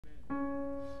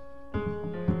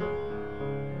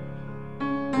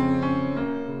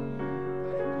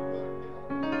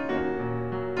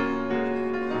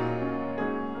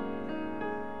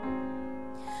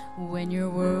When your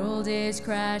world is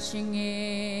crashing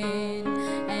in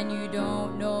and you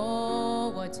don't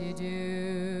know what to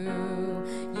do,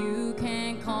 you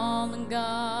can call on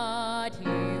God, He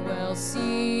will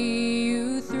see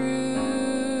you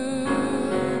through.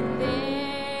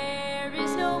 There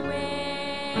is no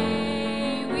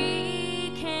way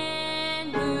we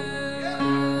can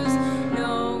lose,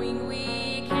 knowing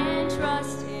we can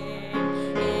trust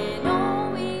Him in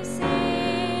all we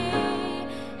say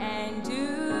and do.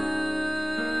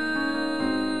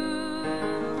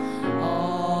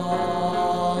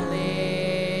 All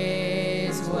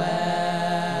is well,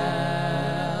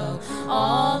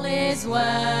 all is well.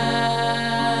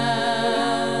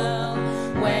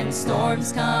 When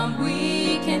storms come,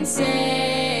 we can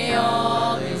say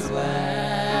all is well.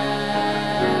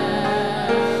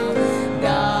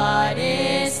 God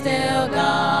is still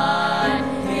God,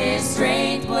 His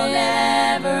strength will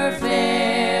never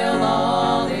fail.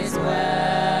 All is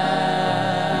well,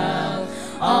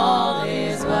 all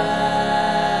is well.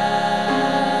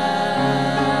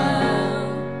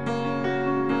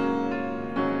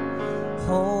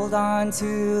 Hold on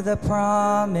to the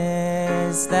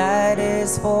promise that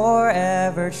is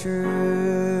forever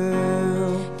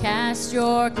true. Cast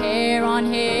your care on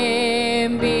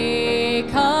Him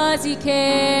because He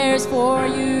cares for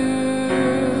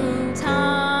you.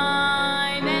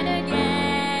 Time and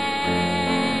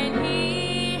again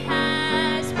He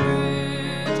has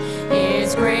proved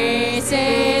His grace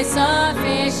is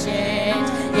sufficient,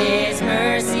 His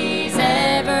mercies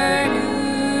ever new.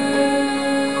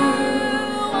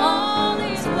 All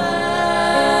is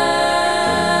well,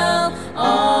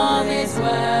 all is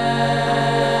well.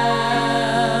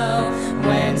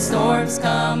 When storms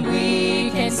come, we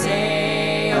can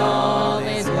say all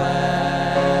is well.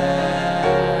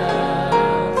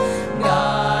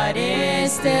 God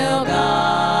is still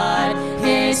God,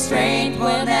 His strength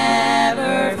will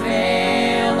never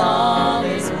fail. All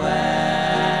is well,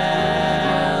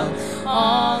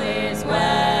 all is well,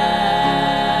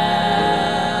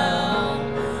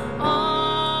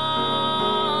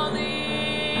 all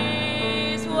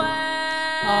is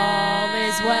well, all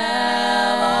is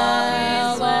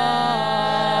well,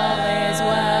 all is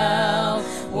well.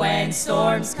 When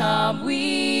storms come,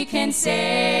 we can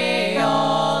say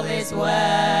all is well.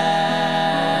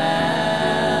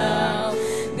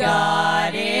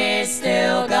 God is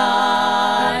still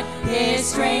God, His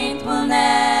strength will never